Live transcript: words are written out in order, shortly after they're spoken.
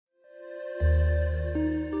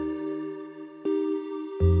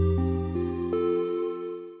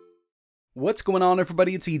What's going on,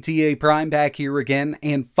 everybody? It's etaprime back here again,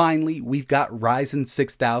 and finally we've got Ryzen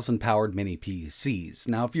 6000 powered mini PCs.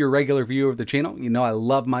 Now, if you're a regular viewer of the channel, you know I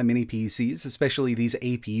love my mini PCs, especially these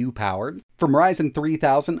APU powered. From Ryzen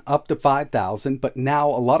 3000 up to 5000, but now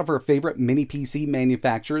a lot of our favorite mini PC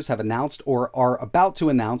manufacturers have announced or are about to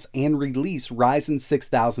announce and release Ryzen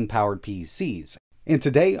 6000 powered PCs. And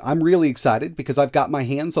today, I'm really excited because I've got my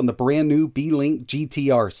hands on the brand new Beelink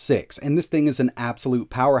GTR6, and this thing is an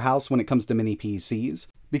absolute powerhouse when it comes to mini PCs,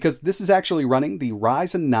 because this is actually running the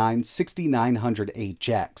Ryzen 9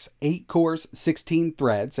 6900HX, 8 cores, 16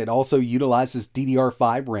 threads. It also utilizes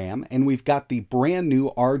DDR5 RAM, and we've got the brand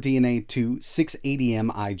new RDNA 2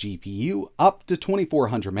 680M iGPU up to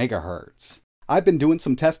 2400 MHz. I've been doing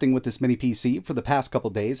some testing with this mini PC for the past couple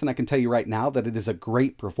days, and I can tell you right now that it is a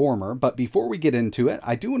great performer. But before we get into it,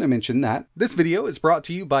 I do want to mention that this video is brought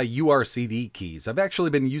to you by URCD keys. I've actually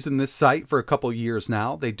been using this site for a couple years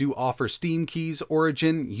now. They do offer Steam keys,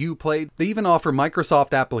 Origin, Uplay. They even offer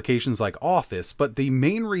Microsoft applications like Office, but the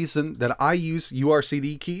main reason that I use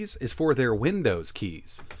URCD keys is for their Windows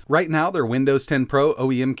keys. Right now, their Windows 10 Pro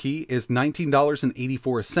OEM key is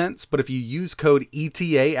 $19.84, but if you use code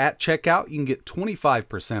ETA at checkout, you can get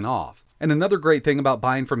 25% off. And another great thing about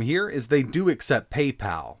buying from here is they do accept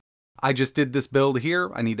PayPal. I just did this build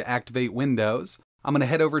here. I need to activate Windows. I'm going to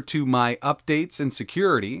head over to my updates and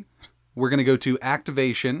security. We're going to go to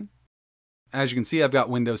activation. As you can see, I've got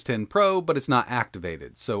Windows 10 Pro, but it's not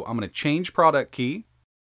activated. So I'm going to change product key.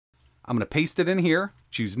 I'm going to paste it in here,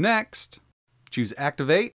 choose next, choose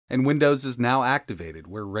activate, and Windows is now activated.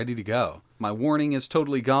 We're ready to go. My warning is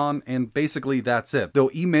totally gone, and basically that's it. They'll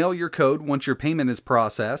email your code once your payment is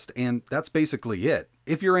processed, and that's basically it.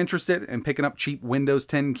 If you're interested in picking up cheap Windows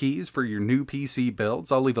 10 keys for your new PC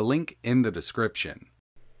builds, I'll leave a link in the description.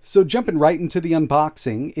 So jumping right into the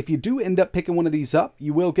unboxing, if you do end up picking one of these up,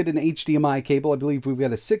 you will get an HDMI cable. I believe we've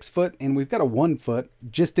got a 6-foot and we've got a 1-foot,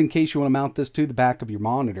 just in case you want to mount this to the back of your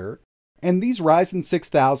monitor. And these Ryzen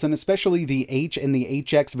 6000, especially the H and the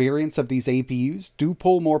HX variants of these APUs, do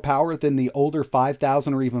pull more power than the older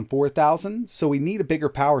 5000 or even 4000, so we need a bigger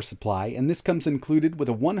power supply, and this comes included with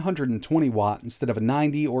a 120 watt instead of a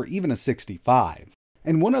 90 or even a 65.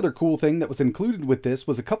 And one other cool thing that was included with this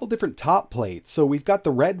was a couple different top plates. So we've got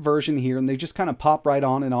the red version here, and they just kind of pop right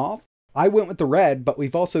on and off. I went with the red, but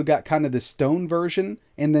we've also got kind of the stone version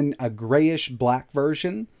and then a grayish black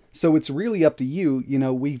version. So it's really up to you. You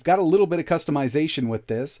know, we've got a little bit of customization with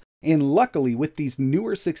this. And luckily, with these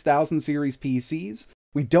newer 6000 series PCs,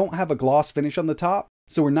 we don't have a gloss finish on the top,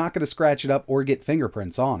 so we're not going to scratch it up or get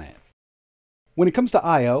fingerprints on it. When it comes to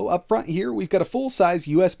I/O, up front here, we've got a full-size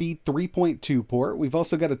USB 3.2 port. We've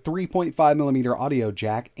also got a 3.5mm audio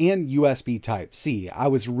jack and USB Type-C. I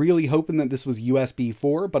was really hoping that this was USB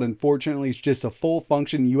 4, but unfortunately it's just a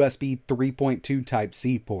full-function USB 3.2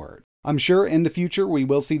 Type-C port. I'm sure in the future we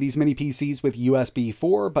will see these mini PCs with USB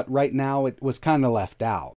 4, but right now it was kind of left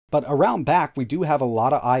out. But around back, we do have a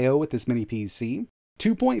lot of I/O with this mini PC.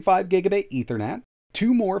 2.5 gigabit Ethernet,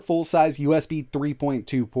 2 more full-size USB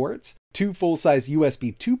 3.2 ports, 2 full-size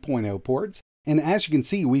USB 2.0 ports, and as you can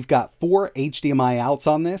see, we've got 4 HDMI outs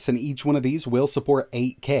on this, and each one of these will support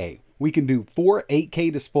 8K. We can do 4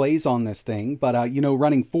 8K displays on this thing, but you know,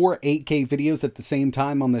 running 4 8K videos at the same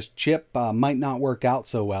time on this chip might not work out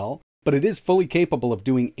so well. But it is fully capable of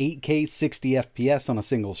doing 8K 60 FPS on a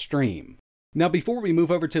single stream. Now, before we move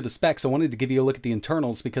over to the specs, I wanted to give you a look at the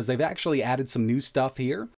internals because they've actually added some new stuff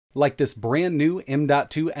here, like this brand new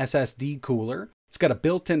M.2 SSD cooler. It's got a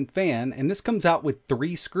built-in fan, and this comes out with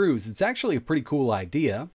 3 screws. It's actually a pretty cool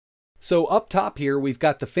idea. So up top here, we've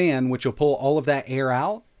got the fan, which will pull all of that air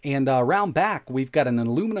out. And around back, we've got an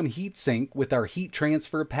aluminum heatsink with our heat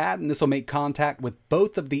transfer pad, and this will make contact with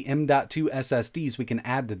both of the M.2 SSDs we can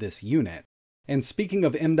add to this unit. And speaking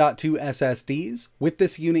of M.2 SSDs, with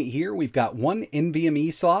this unit here, we've got 1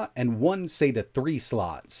 NVMe slot and 1 SATA 3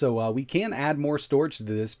 slot. So we can add more storage to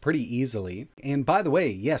this pretty easily. And by the way,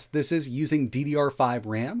 yes, this is using DDR5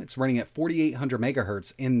 RAM. It's running at 4800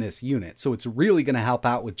 MHz in this unit, so it's really going to help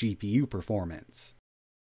out with GPU performance.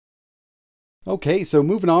 Okay, so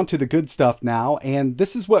moving on to the good stuff now, and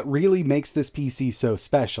this is what really makes this PC so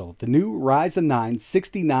special. The new Ryzen 9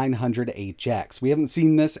 6900HX. We haven't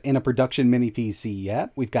seen this in a production mini PC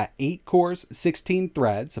yet. We've got 8 cores, 16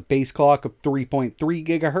 threads, a base clock of 3.3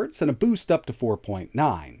 GHz, and a boost up to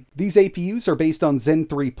 4.9. These APUs are based on Zen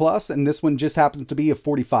 3 Plus, and this one just happens to be a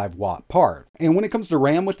 45 watt part. And when it comes to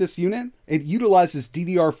RAM with this unit, it utilizes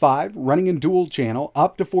DDR5 running in dual channel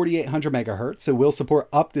up to 4800 MHz, so we'll support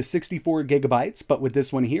up to 64 GB, but with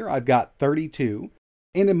this one here, I've got 32.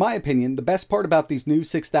 And in my opinion, the best part about these new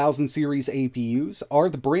 6000 series APUs are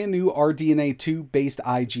the brand new RDNA 2 based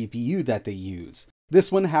iGPU that they use.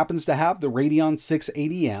 This one happens to have the Radeon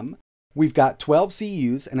 680M. We've got 12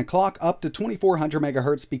 CUs and a clock up to 2400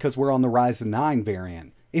 MHz because we're on the Ryzen 9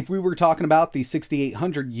 variant. If we were talking about the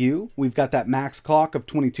 6800U, we've got that max clock of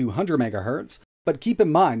 2200 MHz. But keep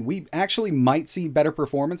in mind, we actually might see better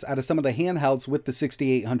performance out of some of the handhelds with the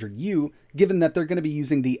 6800U, given that they're going to be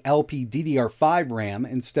using the LPDDR5 RAM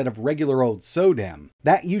instead of regular old SODIMM.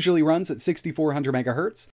 That usually runs at 6400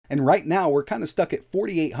 MHz, and right now we're kind of stuck at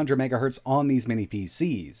 4800 MHz on these mini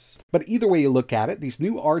PCs. But either way you look at it, these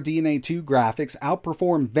new RDNA 2 graphics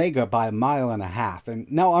outperform Vega by 1.5 miles,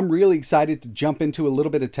 and now I'm really excited to jump into a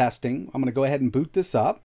little bit of testing. I'm going to go ahead and boot this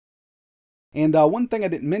up. And one thing I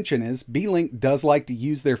didn't mention is Beelink does like to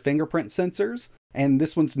use their fingerprint sensors, and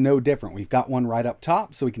this one's no different. We've got one right up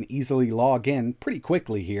top, so we can easily log in pretty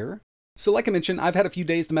quickly here. So like I mentioned, I've had a few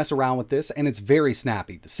days to mess around with this, and it's very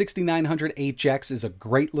snappy. The 6900HX is a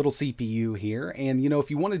great little CPU here, and you know,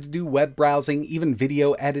 if you wanted to do web browsing, even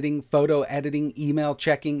video editing, photo editing, email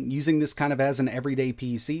checking, using this kind of as an everyday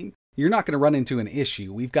PC, you're not going to run into an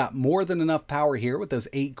issue. We've got more than enough power here with those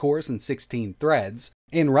 8 cores and 16 threads.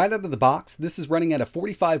 And right out of the box, this is running at a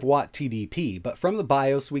 45 watt TDP, but from the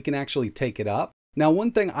BIOS, we can actually take it up. Now,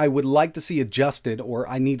 one thing I would like to see adjusted, or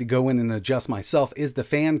I need to go in and adjust myself, is the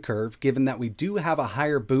fan curve, given that we do have a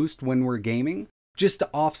higher boost when we're gaming, just to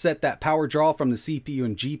offset that power draw from the CPU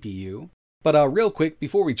and GPU. But real quick,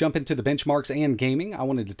 before we jump into the benchmarks and gaming, I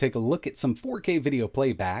wanted to take a look at some 4K video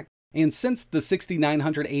playback. And since the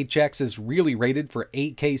 6900HX is really rated for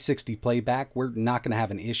 8K 60 playback, we're not going to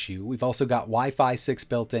have an issue. We've also got Wi-Fi 6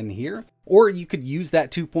 built in here, or you could use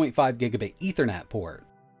that 2.5 gigabit Ethernet port.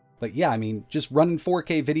 But yeah, I mean, just running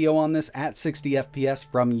 4K video on this at 60 FPS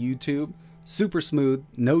from YouTube, super smooth,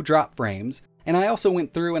 no drop frames. And I also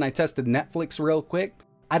went through and I tested Netflix real quick.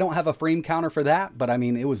 I don't have a frame counter for that, but I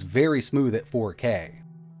mean, it was very smooth at 4K.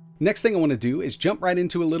 Next thing I want to do is jump right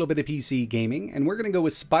into a little bit of PC gaming, and we're going to go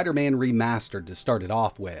with Spiderman Remastered to start it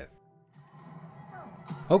off with.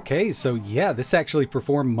 Okay, so yeah, this actually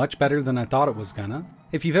performed much better than I thought it was gonna.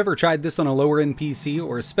 If you've ever tried this on a lower end PC,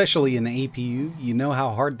 or especially an APU, you know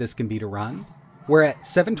how hard this can be to run. We're at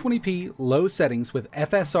 720p low settings with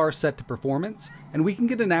FSR set to performance, and we can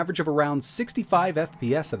get an average of around 65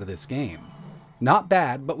 FPS out of this game. Not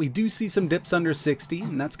bad, but we do see some dips under 60,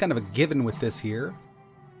 and that's kind of a given with this here.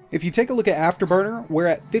 If you take a look at Afterburner, we're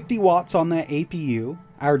at 50 watts on that APU,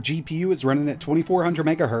 our GPU is running at 2400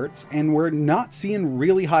 MHz, and we're not seeing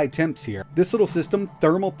really high temps here. This little system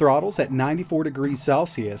thermal throttles at 94 degrees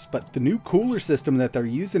Celsius, but the new cooler system that they're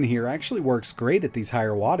using here actually works great at these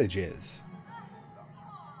higher wattages.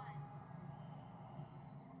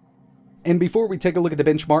 And before we take a look at the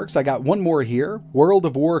benchmarks, I got one more here, World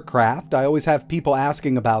of Warcraft. I always have people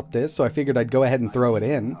asking about this, so I figured I'd go ahead and throw it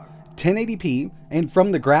in. 1080p, and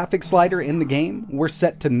from the graphics slider in the game, we're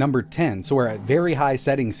set to number 10, so we're at very high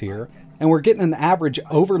settings here, and we're getting an average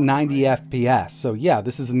over 90 FPS, so yeah,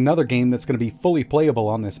 this is another game that's going to be fully playable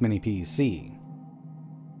on this mini PC.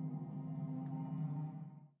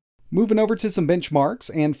 Moving over to some benchmarks,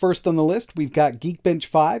 and first on the list, we've got Geekbench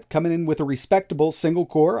 5 coming in with a respectable single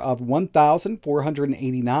core of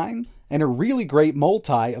 1,489, and a really great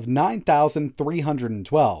multi of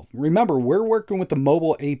 9,312. Remember, we're working with the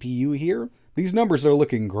mobile APU here. These numbers are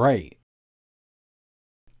looking great.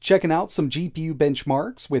 Checking out some GPU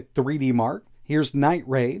benchmarks with 3D Mark. Here's Night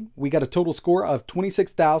Raid. We got a total score of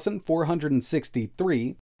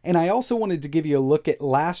 26,463. And I also wanted to give you a look at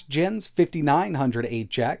last gen's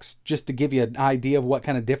 5900HX, just to give you an idea of what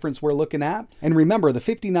kind of difference we're looking at. And remember, the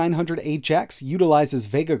 5900HX utilizes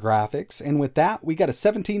Vega graphics, and with that, we got a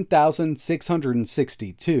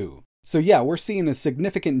 17,662. So yeah, we're seeing a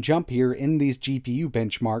significant jump here in these GPU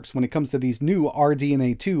benchmarks when it comes to these new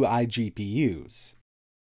RDNA 2 iGPUs.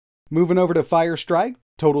 Moving over to Firestrike,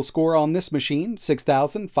 total score on this machine,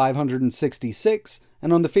 6,566,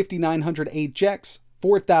 and on the 5900HX,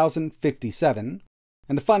 4,057.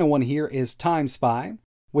 And the final one here is Time Spy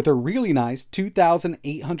with a really nice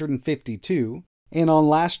 2,852. And on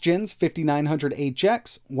last gen's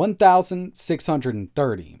 5900HX,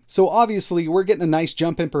 1,630. So obviously we're getting a nice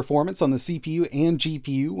jump in performance on the CPU and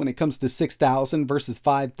GPU when it comes to 6,000 versus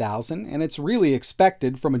 5,000. And it's really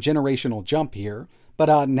expected from a generational jump here.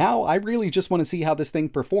 But now I really just want to see how this thing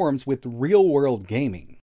performs with real world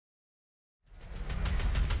gaming.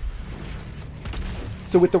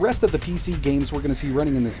 So with the rest of the PC games we're going to see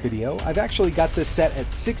running in this video, I've actually got this set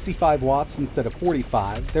at 65 watts instead of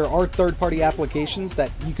 45. There are third-party applications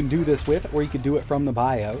that you can do this with, or you can do it from the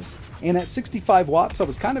BIOS. And at 65 watts, I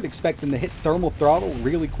was kind of expecting to hit thermal throttle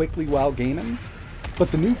really quickly while gaming.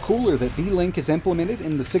 But the new cooler that Beelink has implemented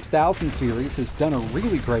in the 6000 series has done a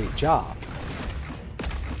really great job.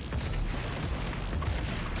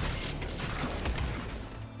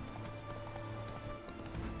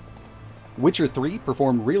 Witcher 3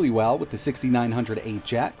 performed really well with the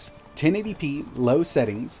 6900HX, 1080p, low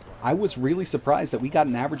settings. I was really surprised that we got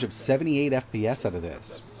an average of 78 FPS out of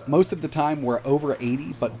this. Most of the time we're over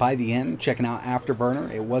 80, but by the end, checking out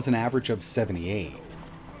Afterburner, it was an average of 78.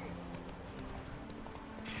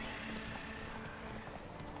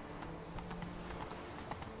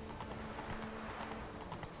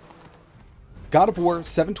 God of War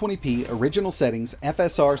 720p, original settings,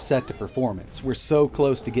 FSR set to performance. We're so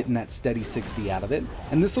close to getting that steady 60 out of it.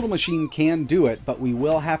 And this little machine can do it, but we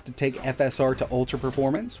will have to take FSR to ultra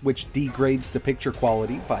performance, which degrades the picture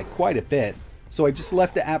quality by quite a bit. So I just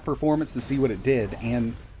left it at performance to see what it did.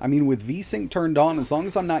 And I mean, with VSync turned on, as long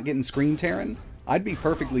as I'm not getting screen tearing, I'd be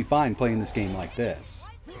perfectly fine playing this game like this.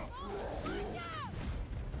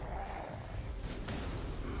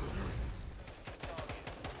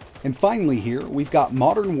 And finally here, we've got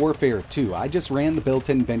Moden Warfare 2. I just ran the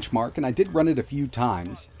built-in benchmark, and I did run it a few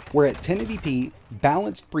times. We're at 1080p,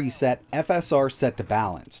 balanced preset, FSR set to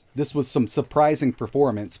balanced. This was some surprising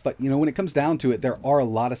performance, but you know, when it comes down to it, there are a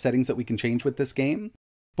lot of settings that we can change with this game.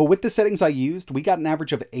 But with the settings I used, we got an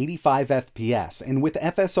average of 85 FPS, and with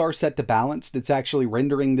FSR set to balanced, it's actually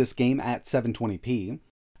rendering this game at 720p.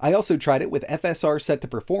 I also tried it with FSR set to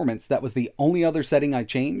performance. That was the only other setting I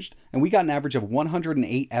changed, and we got an average of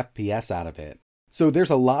 108 FPS out of it. So there's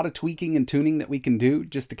a lot of tweaking and tuning that we can do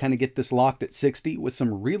just to kind of get this locked at 60 with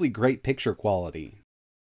some really great picture quality.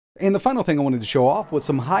 And the final thing I wanted to show off was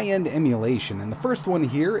some high-end emulation, and the first one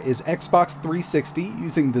here is Xbox 360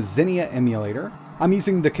 using the Xenia emulator. I'm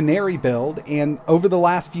using the Canary build, and over the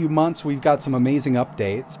last few months we've got some amazing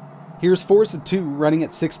updates. Here's Forza 2 running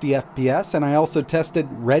at 60 FPS, and I also tested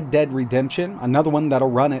Red Dead Redemption, another one that'll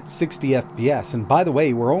run at 60 FPS. And by the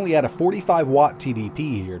way, we're only at a 45 watt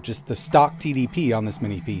TDP here, just the stock TDP on this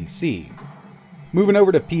mini PC. Moving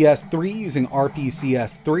over to PS3 using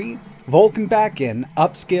RPCS3, Vulkan backend,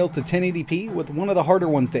 upscaled to 1080p with one of the harder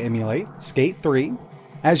ones to emulate, Skate 3.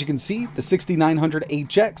 As you can see, the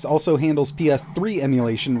 6900HX also handles PS3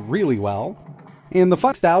 emulation really well. And the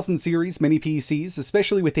 5000 series mini PCs,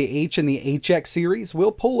 especially with the H and the HX series,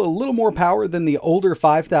 will pull a little more power than the older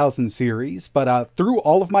 5000 series, but through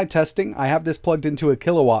all of my testing, I have this plugged into a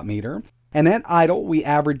kilowatt meter, and at idle, we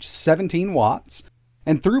average 17 watts.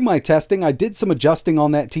 And through my testing, I did some adjusting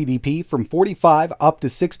on that TDP from 45 up to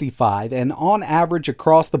 65, and on average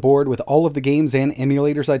across the board with all of the games and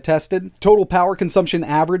emulators I tested, total power consumption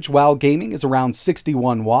average while gaming is around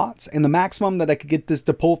 61 watts, and the maximum that I could get this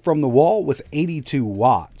to pull from the wall was 82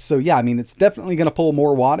 watts. So yeah, I mean, it's definitely going to pull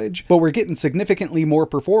more wattage, but we're getting significantly more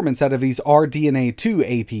performance out of these RDNA 2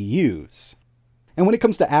 APUs. And when it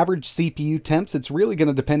comes to average CPU temps, it's really going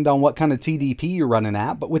to depend on what kind of TDP you're running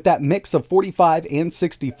at, but with that mix of 45 and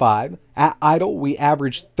 65, at idle we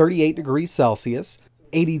averaged 38 degrees Celsius,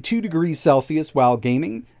 82 degrees Celsius while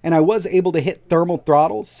gaming, and I was able to hit thermal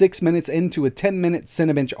throttle 6 minutes into a 10-minute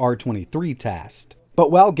Cinebench R23 test. But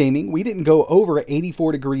while gaming, we didn't go over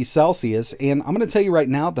 84 degrees Celsius, and I'm going to tell you right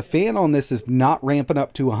now, the fan on this is not ramping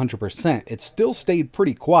up to 100%. It still stayed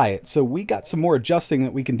pretty quiet, so we got some more adjusting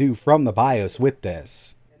that we can do from the BIOS with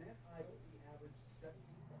this.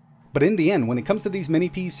 But in the end, when it comes to these mini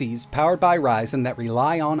PCs powered by Ryzen that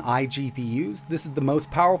rely on iGPUs, this is the most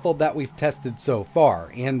powerful that we've tested so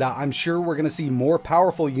far, and I'm sure we're going to see more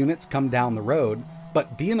powerful units come down the road.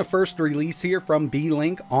 But being a first release here from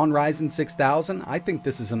Beelink on Ryzen 6000, I think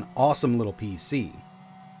this is an awesome little PC.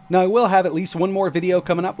 Now I will have at least one more video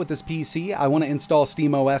coming up with this PC. I want to install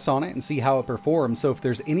SteamOS on it and see how it performs, so if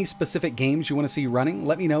there's any specific games you want to see running,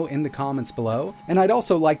 let me know in the comments below. And I'd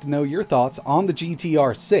also like to know your thoughts on the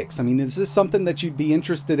GTR6. I mean, is this something that you'd be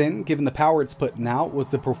interested in, given the power it's putting out?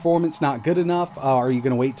 Was the performance not good enough? Are you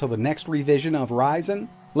going to wait till the next revision of Ryzen?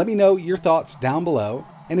 Let me know your thoughts down below.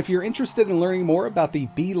 And if you're interested in learning more about the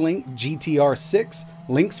Beelink GTR6,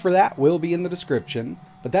 links for that will be in the description.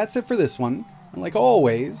 But that's it for this one. And like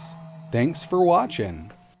always, thanks for watching.